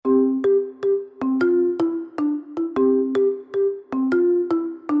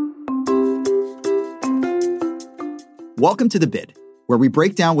Welcome to The Bid, where we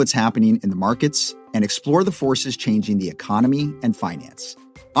break down what's happening in the markets and explore the forces changing the economy and finance.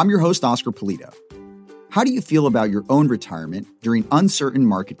 I'm your host, Oscar Polito. How do you feel about your own retirement during uncertain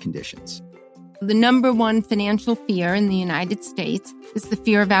market conditions? The number one financial fear in the United States is the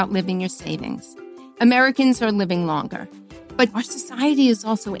fear of outliving your savings. Americans are living longer, but our society is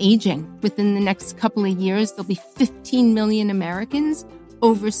also aging. Within the next couple of years, there'll be 15 million Americans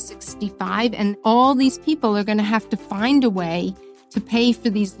over 65, and all these people are going to have to find a way to pay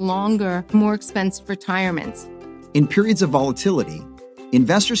for these longer, more expensive retirements. In periods of volatility,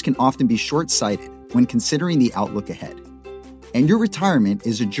 investors can often be short-sighted when considering the outlook ahead. And your retirement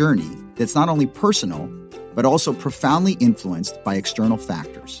is a journey that's not only personal, but also profoundly influenced by external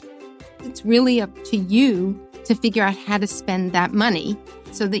factors. It's really up to you to figure out how to spend that money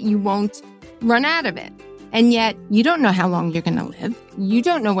so that you won't run out of it. And yet, you don't know how long you're going to live. You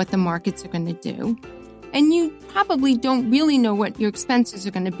don't know what the markets are going to do. And you probably don't really know what your expenses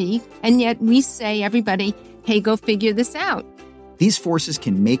are going to be. And yet, we say, everybody, hey, go figure this out. These forces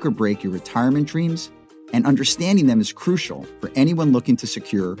can make or break your retirement dreams, and understanding them is crucial for anyone looking to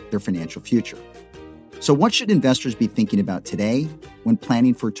secure their financial future. So what should investors be thinking about today when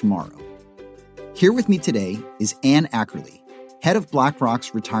planning for tomorrow? Here with me today is Ann Ackerley, head of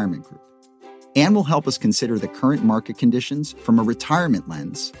BlackRock's Retirement Group. Ann will help us consider the current market conditions from a retirement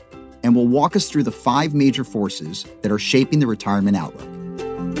lens and will walk us through the 5 major forces that are shaping the retirement outlook.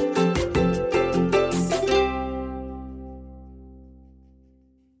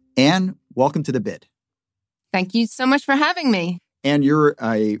 Ann, welcome to The Bid. Thank you so much for having me. And you're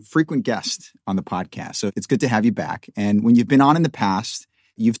a frequent guest on the podcast, so it's good to have you back. And when you've been on in the past,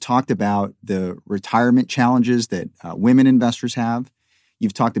 you've talked about the retirement challenges that women investors have.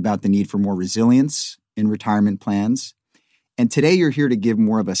 You've talked about the need for more resilience in retirement plans. And today you're here to give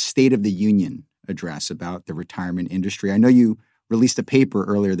more of a State of the Union address about the retirement industry. I know you released a paper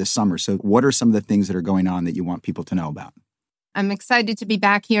earlier this summer. So what are some of the things that are going on that you want people to know about? I'm excited to be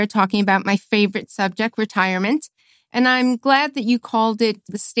back here talking about my favorite subject, retirement. And I'm glad that you called it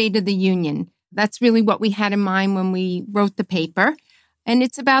the State of the Union. That's really what we had in mind when we wrote the paper. And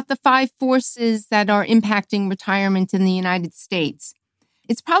it's about the 5 forces that are impacting retirement in the United States.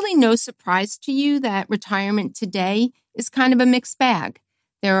 It's probably no surprise to you that retirement today is kind of a mixed bag.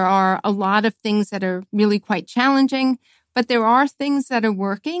 There are a lot of things that are really quite challenging, but there are things that are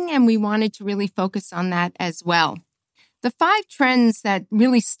working, and we wanted to really focus on that as well. The 5 trends that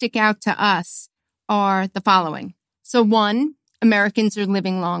really stick out to us are the following. So 1, Americans are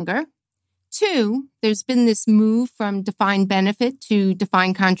living longer. 2, there's been this move from defined benefit to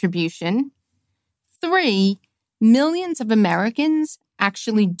defined contribution. 3, millions of Americans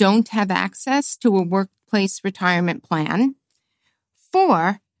actually don't have access to a workplace retirement plan.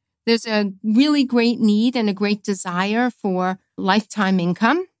 4, there's a really great need and a great desire for lifetime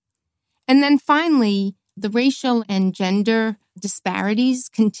income. And then finally, the racial and gender disparities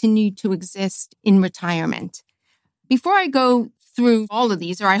continue to exist in retirement. Before I go through all of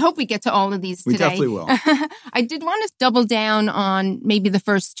these, or I hope we get to all of these today. We definitely will. I did want to double down on maybe the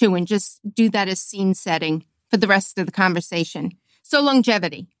first 2 and just do that as scene setting for the rest of the conversation. So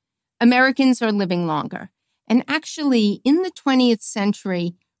longevity. Americans are living longer. And actually, in the 20th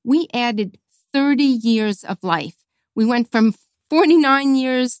century, we added 30 years of life. We went from 49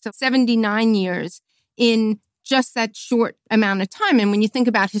 years to 79 years in just that short amount of time. And when you think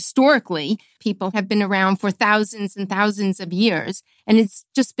about historically, people have been around for thousands and thousands of years, and it's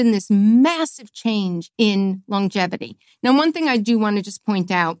just been this massive change in longevity. Now, one thing I do want to just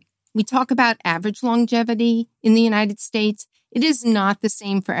point out, we talk about average longevity in the United States. It is not the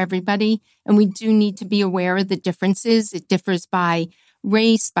same for everybody, and we do need to be aware of the differences. It differs by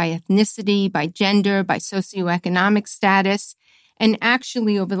race, by ethnicity, by gender, by socioeconomic status. And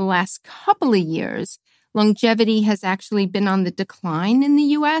actually, over the last couple of years, longevity has actually been on the decline in the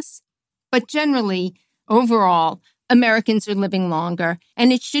U.S. But generally, overall, Americans are living longer,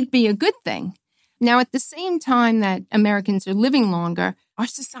 and it should be a good thing. Now, at the same time that Americans are living longer, our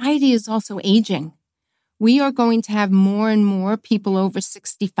society is also aging. We are going to have more and more people over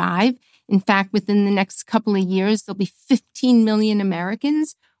 65. In fact, within the next couple of years, there'll be 15 million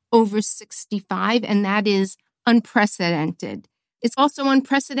Americans over 65, and that is unprecedented. It's also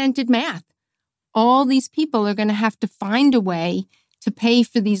unprecedented math. All these people are going to have to find a way to pay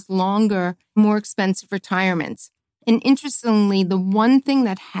for these longer, more expensive retirements. And interestingly, the one thing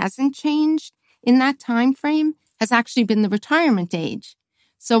that hasn't changed in that time frame has actually been the retirement age.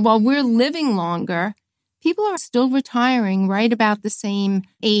 So while we're living longer, people are still retiring right about the same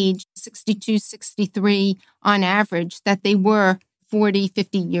age, 62, 63 on average, that they were 40,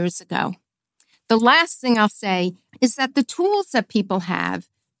 50 years ago. The last thing I'll say is that the tools that people have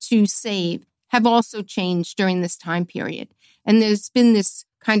to save have also changed during this time period. And there's been this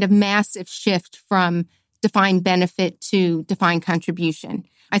kind of massive shift from defined benefit to defined contribution.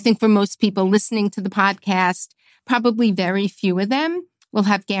 I think for most people listening to the podcast, probably very few of them will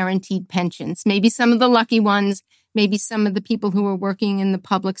have guaranteed pensions. Maybe some of the lucky ones, maybe some of the people who are working in the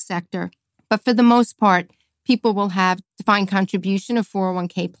public sector. But for the most part, people will have defined contribution or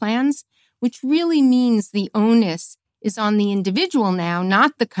 401k plans, which really means the onus is on the individual now,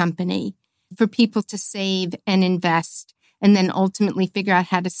 not the company, for people to save and invest and then ultimately figure out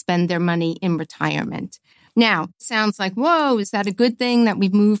how to spend their money in retirement. Now, sounds like, whoa, is that a good thing that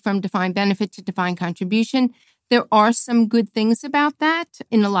we've moved from defined benefit to defined contribution? There are some good things about that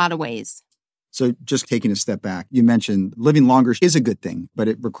in a lot of ways. So just taking a step back, you mentioned living longer is a good thing, but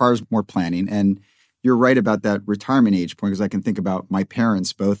it requires more planning. And you're right about that retirement age point, because I can think about my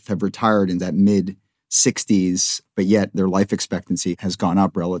parents both have retired in that mid-60s, but yet their life expectancy has gone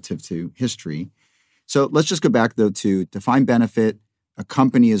up relative to history. So let's just go back, though, to defined benefit. A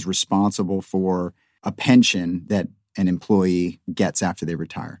company is responsible for a pension that an employee gets after they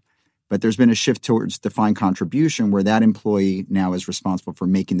retire. But there's been a shift towards defined contribution where that employee now is responsible for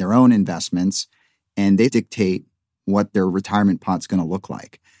making their own investments, and they dictate what their retirement pot's going to look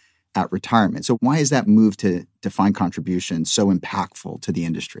like at retirement. So why is that move to defined contribution so impactful to the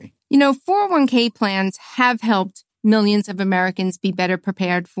industry? 401k plans have helped millions of Americans be better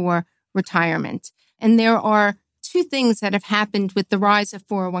prepared for retirement. And there are two things that have happened with the rise of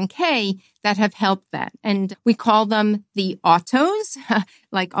 401k that have helped that. And we call them the autos,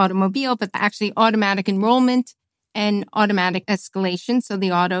 like automobile, but actually automatic enrollment and automatic escalation, so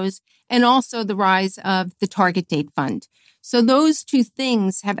the autos, and also the rise of the target date fund. So those two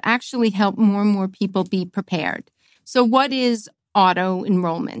things have actually helped more and more people be prepared. So what is auto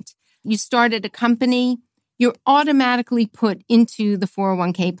enrollment? You start at a company, you're automatically put into the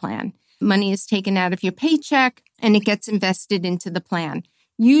 401k plan. Money is taken out of your paycheck and it gets invested into the plan.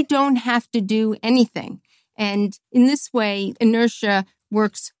 You don't have to do anything. And in this way, inertia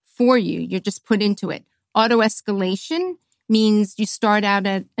works for you. You're just put into it. Auto escalation means you start out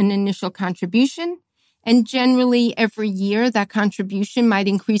at an initial contribution. And generally, every year, that contribution might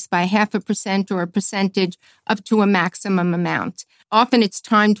increase by 0.5% or a percentage up to a maximum amount. Often it's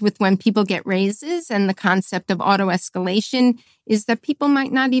timed with when people get raises, and the concept of auto escalation is that people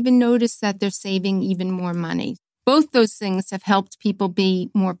might not even notice that they're saving even more money. Both those things have helped people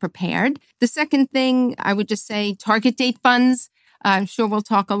be more prepared. The second thing, I would just say target date funds. I'm sure we'll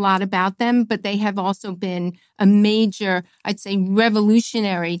talk a lot about them, but they have also been a major, I'd say,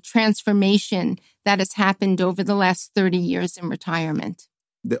 revolutionary transformation that has happened over the last 30 years in retirement.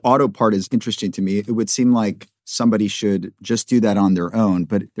 The auto part is interesting to me. It would seem like somebody should just do that on their own,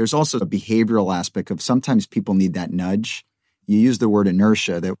 but there's also a behavioral aspect of sometimes people need that nudge. You use the word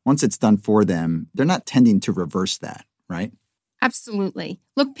inertia, that once it's done for them, they're not tending to reverse that, right? Absolutely.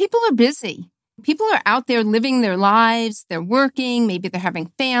 Look, people are busy. People are out there living their lives, they're working, maybe they're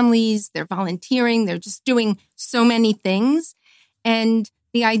having families, they're volunteering, they're just doing so many things. And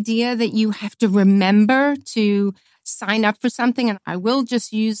the idea that you have to remember to sign up for something, and I will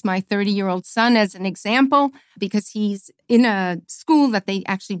just use my 30-year-old son as an example because he's in a school that they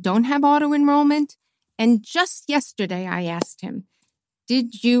actually don't have auto enrollment. And just yesterday I asked him,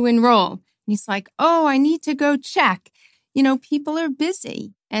 did you enroll? And he's like, oh, I need to go check. People are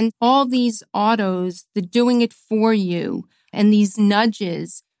busy. And all these autos, the doing it for you, and these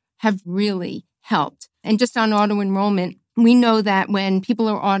nudges have really helped. And just on auto enrollment, we know that when people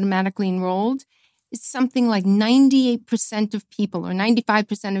are automatically enrolled, it's something like 98% of people or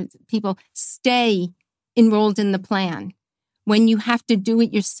 95% of people stay enrolled in the plan. When you have to do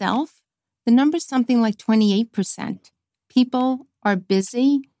it yourself, the number's something like 28%. People are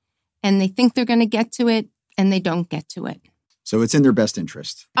busy and they think they're going to get to it and they don't get to it. So it's in their best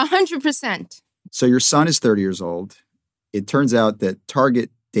interest. 100%. So your son is 30 years old. It turns out that target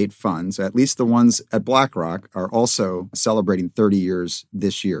date funds, at least the ones at BlackRock, are also celebrating 30 years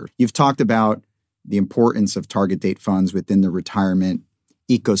this year. You've talked about the importance of target date funds within the retirement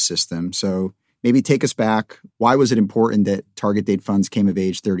ecosystem. So maybe take us back. Why was it important that target date funds came of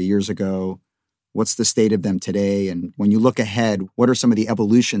age 30 years ago? What's the state of them today? And when you look ahead, what are some of the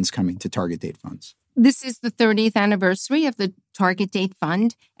evolutions coming to target date funds? This is the 30th anniversary of the Target Date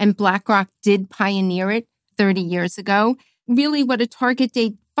Fund, and BlackRock did pioneer it 30 years ago. Really, what a Target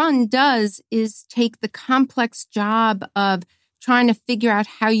Date Fund does is take the complex job of trying to figure out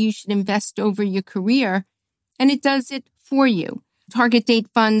how you should invest over your career, and it does it for you. Target Date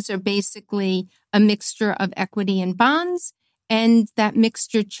Funds are basically a mixture of equity and bonds, and that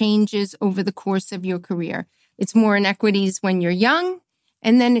mixture changes over the course of your career. It's more in equities when you're young,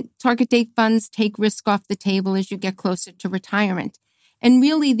 and then target date funds take risk off the table as you get closer to retirement. And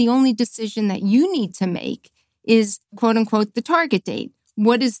really, the only decision that you need to make is, quote unquote, the target date.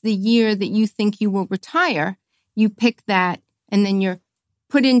 What is the year that you think you will retire? You pick that, and then you're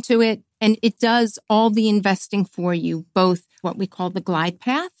put into it, and it does all the investing for you, both what we call the glide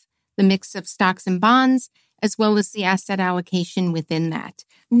path, the mix of stocks and bonds, as well as the asset allocation within that.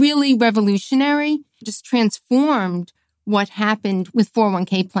 Really revolutionary, just transformed what happened with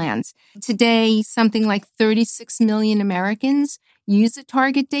 401k plans. Today, something like 36 million Americans use a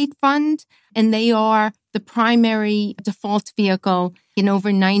target date fund, and they are the primary default vehicle in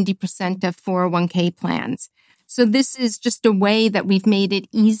over 90% of 401k plans. So this is just a way that we've made it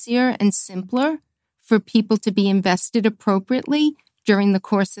easier and simpler for people to be invested appropriately during the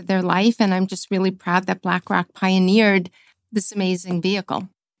course of their life. And I'm just really proud that BlackRock pioneered this amazing vehicle.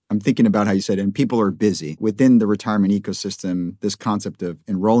 I'm thinking about how you said, and people are busy. Within the retirement ecosystem, this concept of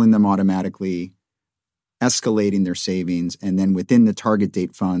enrolling them automatically, escalating their savings, and then within the target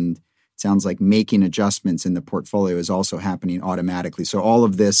date fund, it sounds like making adjustments in the portfolio is also happening automatically. So all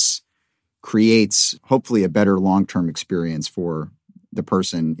of this creates hopefully a better long-term experience for the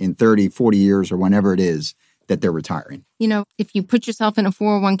person in 30, 40 years or whenever it is that they're retiring. You know, if you put yourself in a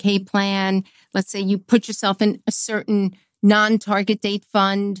 401k plan, let's say you put yourself in a certain non-target date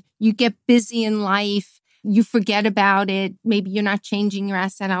fund, you get busy in life, you forget about it. Maybe you're not changing your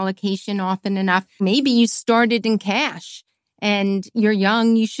asset allocation often enough. Maybe you started in cash and you're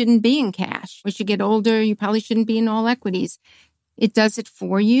young, you shouldn't be in cash. As you get older, you probably shouldn't be in all equities. It does it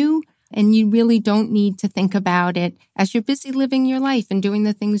for you, and you really don't need to think about it as you're busy living your life and doing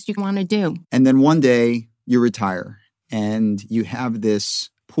the things you want to do. And then one day you retire and you have this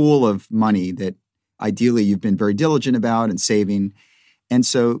pool of money that ideally you've been very diligent about and saving. And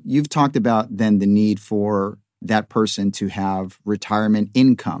so you've talked about then the need for that person to have retirement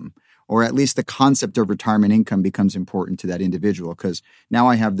income, or at least the concept of retirement income becomes important to that individual, because now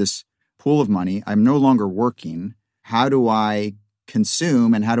I have this pool of money. I'm no longer working. How do I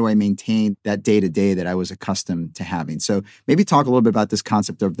consume and how do I maintain that day-to-day that I was accustomed to having? So maybe talk a little bit about this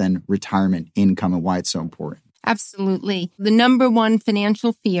concept of then retirement income and why it's so important. Absolutely. The number one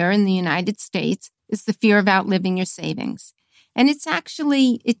financial fear in the United States is the fear of outliving your savings. And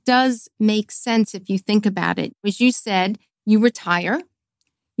it does make sense if you think about it. As you said, you retire,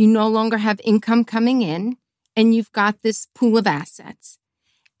 you no longer have income coming in, and you've got this pool of assets.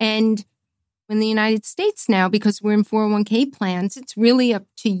 And in the United States now, because we're in 401k plans, it's really up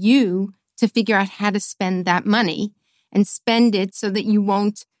to you to figure out how to spend that money and spend it so that you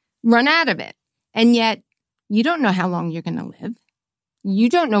won't run out of it. And yet, you don't know how long you're going to live. You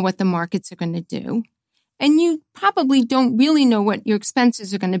don't know what the markets are going to do. And you probably don't really know what your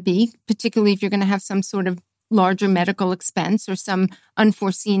expenses are going to be, particularly if you're going to have some sort of larger medical expense or some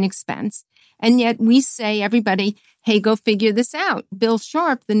unforeseen expense. And yet we say, everybody, hey, go figure this out. Bill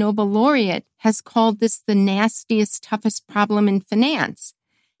Sharpe, the Nobel laureate, has called this the nastiest, toughest problem in finance.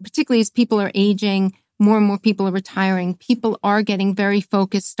 Particularly as people are aging, more and more people are retiring. People are getting very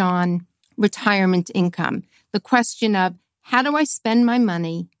focused on retirement income. The question of, how do I spend my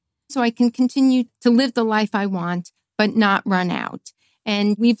money so I can continue to live the life I want, but not run out?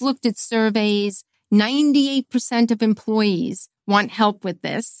 And we've looked at surveys. 98% of employees want help with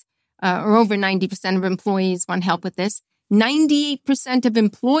this, or over 90% of employees want help with this. 98% of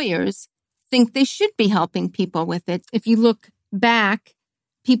employers think they should be helping people with it. If you look back,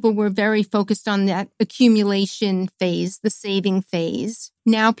 people were very focused on that accumulation phase, the saving phase.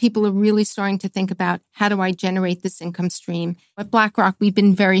 Now people are really starting to think about, how do I generate this income stream? At BlackRock, we've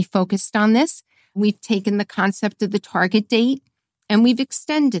been very focused on this. We've taken the concept of the target date and we've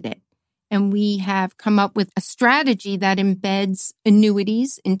extended it. And we have come up with a strategy that embeds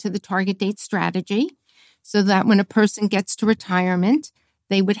annuities into the target date strategy so that when a person gets to retirement,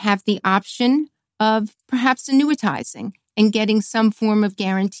 they would have the option of perhaps annuitizing and getting some form of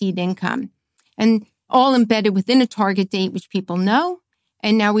guaranteed income. And all embedded within a target date, which people know.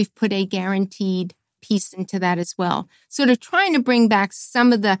 And now we've put a guaranteed piece into that as well. Sort of trying to bring back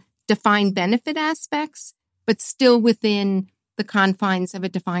some of the defined benefit aspects, but still within the confines of a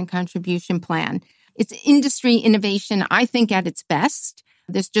defined contribution plan. It's industry innovation, I think, at its best.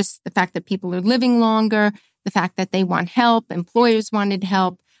 There's just the fact that people are living longer, the fact that they want help, employers wanted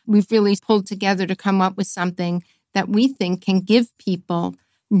help. We've really pulled together to come up with something that we think can give people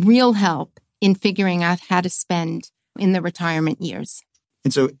real help in figuring out how to spend in the retirement years.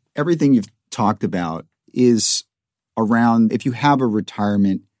 And so everything you've talked about is around, if you have a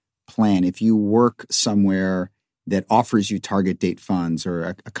retirement plan, if you work somewhere that offers you target date funds,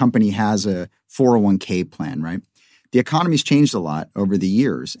 or a company has a 401k plan, right? The economy's changed a lot over the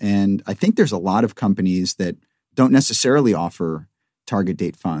years. And I think there's a lot of companies that don't necessarily offer target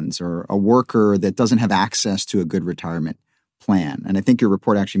date funds, or a worker that doesn't have access to a good retirement plan. And I think your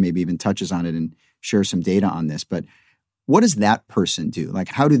report actually maybe even touches on it and shares some data on this. But what does that person do? Like,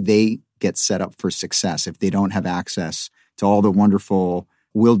 how do they get set up for success if they don't have access to all the wonderful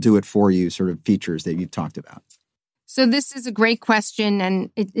we'll do it for you sort of features that you've talked about? So this is a great question, and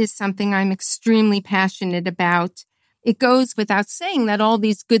it is something I'm extremely passionate about. It goes without saying that all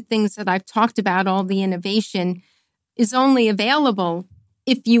these good things that I've talked about, all the innovation, is only available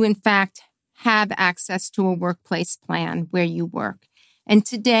if you, in fact, have access to a workplace plan where you work. And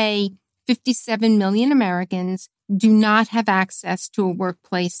today, 57 million Americans do not have access to a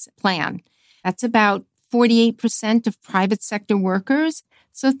workplace plan. That's about 48% of private sector workers.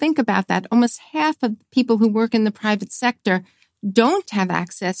 So think about that. Almost half of people who work in the private sector don't have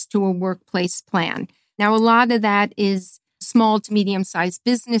access to a workplace plan. Now, a lot of that is small to medium-sized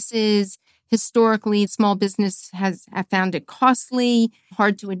businesses. Historically, small business have found it costly,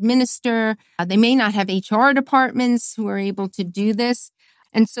 hard to administer. They may not have HR departments who are able to do this.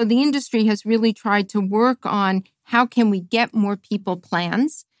 And so the industry has really tried to work on how can we get more people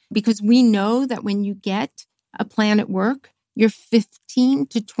plans, because we know that when you get a plan at work, you're 15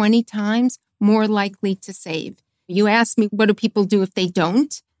 to 20 times more likely to save. You asked me, what do people do if they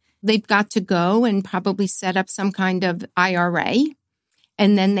don't? They've got to go and probably set up some kind of IRA.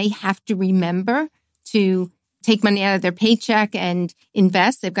 And then they have to remember to take money out of their paycheck and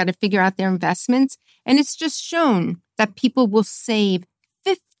invest. They've got to figure out their investments. And it's just shown that people will save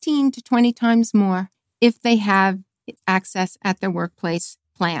 15 to 20 times more if they have access at their workplace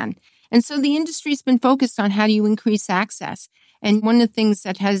plan. And so the industry's been focused on how do you increase access. And one of the things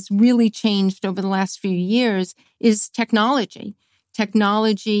that has really changed over the last few years is technology.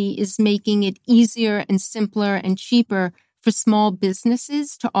 Technology is making it easier and simpler and cheaper for small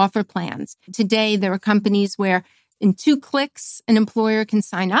businesses to offer plans. Today, there are companies where in 2 clicks, an employer can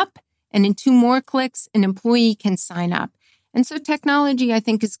sign up, and in 2 more clicks, an employee can sign up. And so technology, I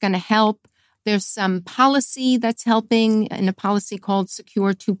think, is going to help. There's some policy that's helping in a policy called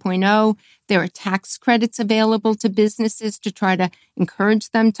Secure 2.0. There are tax credits available to businesses to try to encourage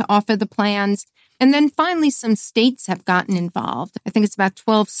them to offer the plans. And then finally, some states have gotten involved. I think it's about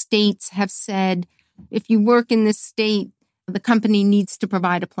 12 states have said, if you work in this state, the company needs to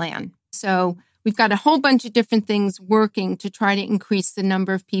provide a plan. So we've got a whole bunch of different things working to try to increase the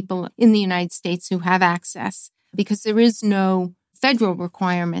number of people in the United States who have access, because there is no federal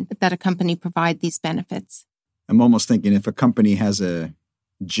requirement that a company provide these benefits. I'm almost thinking if a company has a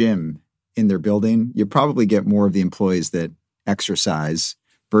gym in their building, you probably get more of the employees that exercise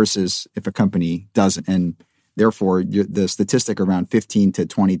versus if a company doesn't. And therefore, the statistic around 15 to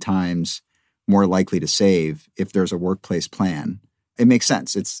 20 times more likely to save if there's a workplace plan. It makes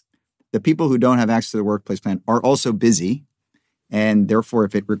sense. It's the people who don't have access to the workplace plan are also busy. And therefore,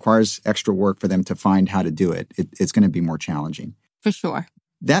 if it requires extra work for them to find how to do it, it's going to be more challenging. For sure.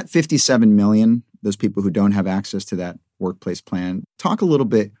 That 57 million, those people who don't have access to that workplace plan, talk a little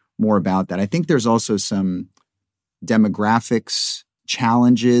bit more about that. I think there's also some demographics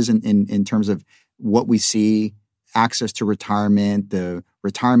challenges in terms of what we see, access to retirement, the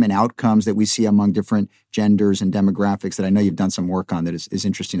retirement outcomes that we see among different genders and demographics that I know you've done some work on that is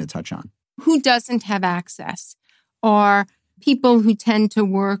interesting to touch on. Who doesn't have access are people who tend to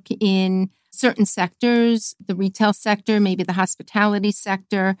work in certain sectors, the retail sector, maybe the hospitality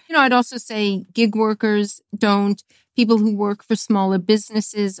sector. I'd also say gig workers don't. People who work for smaller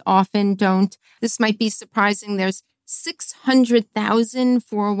businesses often don't. This might be surprising. There's 600,000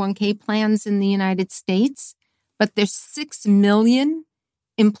 401k plans in the United States, but there's 6 million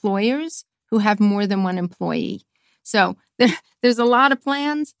employers who have more than one employee. So there's a lot of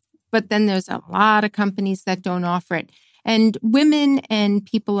plans, but then there's a lot of companies that don't offer it. And women and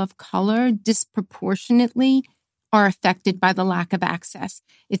people of color disproportionately are affected by the lack of access.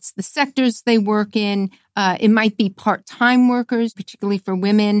 It's the sectors they work in. It might be part-time workers, particularly for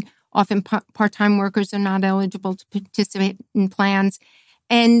women. Often part-time workers are not eligible to participate in plans.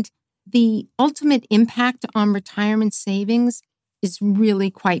 And the ultimate impact on retirement savings is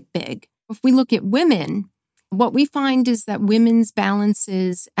really quite big. If we look at women, what we find is that women's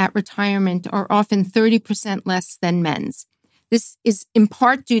balances at retirement are often 30% less than men's. This is in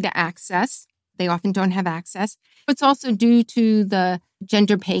part due to access. They often don't have access. It's also due to the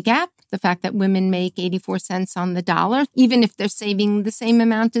gender pay gap, the fact that women make 84 cents on the dollar. Even if they're saving the same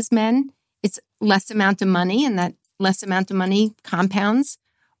amount as men, it's less amount of money, and that less amount of money compounds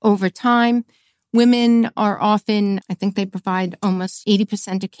over time. Women are often, I think they provide almost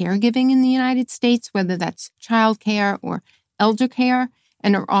 80% of caregiving in the United States, whether that's childcare or elder care,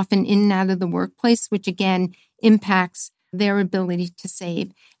 and are often in and out of the workplace, which again impacts their ability to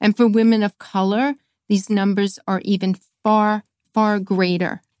save. And for women of color, these numbers are even far, far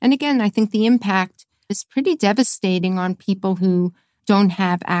greater. And again, I think the impact is pretty devastating on people who don't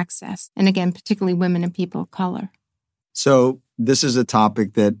have access. And again, particularly women and people of color. So this is a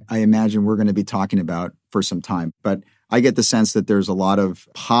topic that I imagine we're going to be talking about for some time, but I get the sense that there's a lot of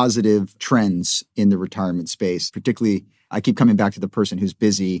positive trends in the retirement space. Particularly, I keep coming back to the person who's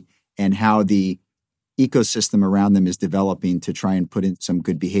busy and how the ecosystem around them is developing to try and put in some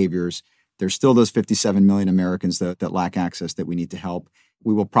good behaviors. There's still those 57 million Americans that lack access that we need to help.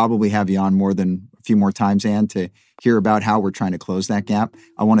 We will probably have you on more than a few more times, Anne, to hear about how we're trying to close that gap.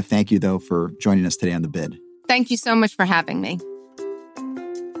 I want to thank you, though, for joining us today on The Bid. Thank you so much for having me.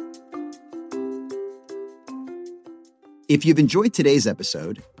 If you've enjoyed today's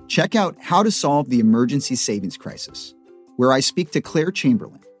episode, check out How to Solve the Emergency Savings Crisis, where I speak to Claire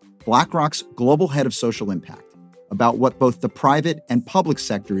Chamberlain, BlackRock's global head of social impact, about what both the private and public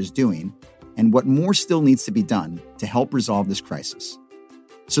sector is doing and what more still needs to be done to help resolve this crisis.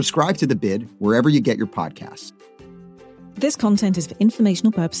 Subscribe to The Bid wherever you get your podcasts. This content is for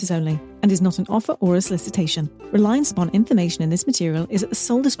informational purposes only and is not an offer or a solicitation. Reliance upon information in this material is at the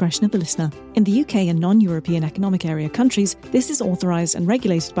sole discretion of the listener. In the UK and non-European Economic Area countries, this is authorised and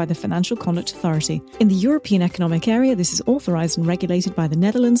regulated by the Financial Conduct Authority. In the European Economic Area, this is authorised and regulated by the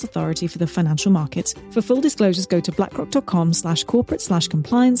Netherlands Authority for the Financial Markets. For full disclosures, go to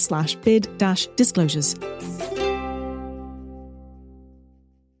blackrock.com/corporate/compliance/bid-disclosures.